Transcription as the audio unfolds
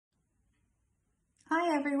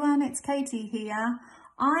Hi everyone, it's Katy here.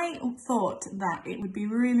 I thought that it would be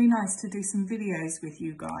really nice to do some videos with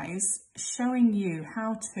you guys showing you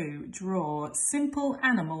how to draw simple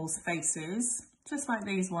animals' faces, just like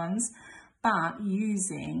these ones, but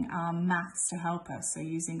using maths to help us. So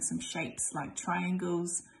using some shapes like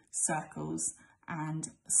triangles, circles and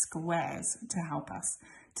squares to help us.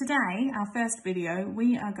 Today, our first video,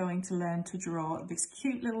 we are going to learn to draw this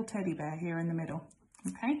cute little teddy bear here in the middle,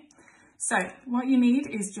 okay? So what you need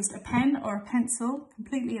is just a pen or a pencil,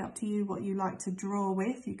 completely up to you what you like to draw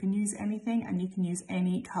with. You can use anything and you can use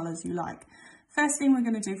any colours you like. First thing we're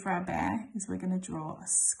going to do for our bear is we're going to draw a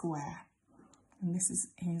square. And this is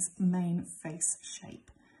his main face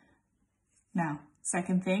shape. Now,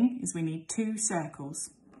 second thing is we need two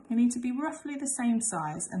circles. They need to be roughly the same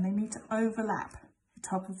size and they need to overlap the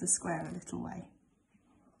top of the square a little way.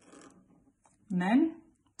 And then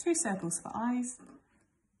two circles for eyes.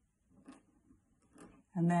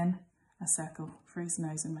 And then a circle for his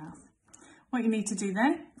nose and mouth. What you need to do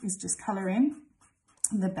then is just colour in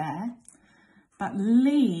the bear, but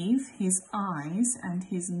leave his eyes and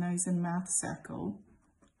his nose and mouth circle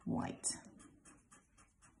white.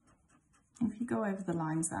 If you go over the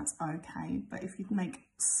lines, that's okay, but if you make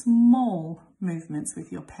small movements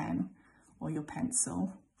with your pen or your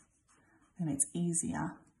pencil, then it's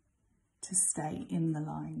easier to stay in the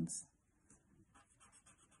lines.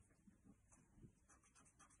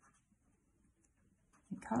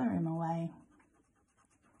 Colour him away.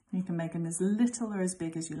 You can make him as little or as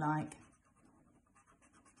big as you like.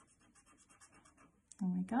 There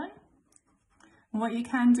we go. And what you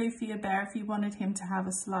can do for your bear, if you wanted him to have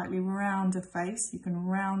a slightly rounder face, you can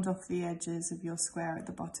round off the edges of your square at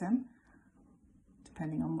the bottom,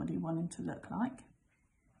 depending on what you want him to look like.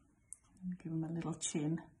 And give him a little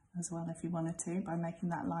chin as well if you wanted to, by making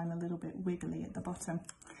that line a little bit wiggly at the bottom.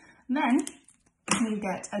 And then you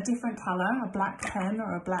get a different colour, a black pen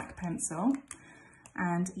or a black pencil,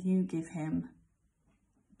 and you give him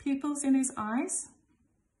pupils in his eyes,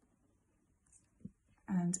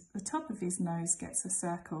 and the top of his nose gets a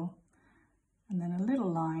circle, and then a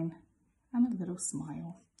little line and a little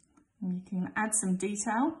smile. And you can add some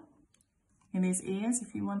detail in his ears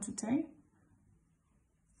if you wanted to. Okay,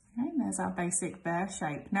 and there's our basic bear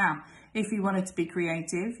shape. Now, if you wanted to be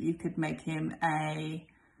creative, you could make him a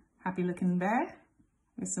happy looking bear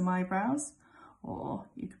with some eyebrows, or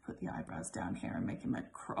you could put the eyebrows down here and make him a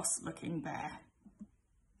cross looking bear.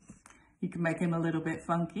 You can make him a little bit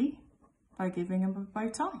funky by giving him a bow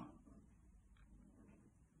tie.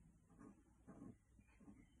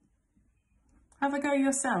 Have a go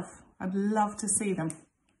yourself. I'd love to see them.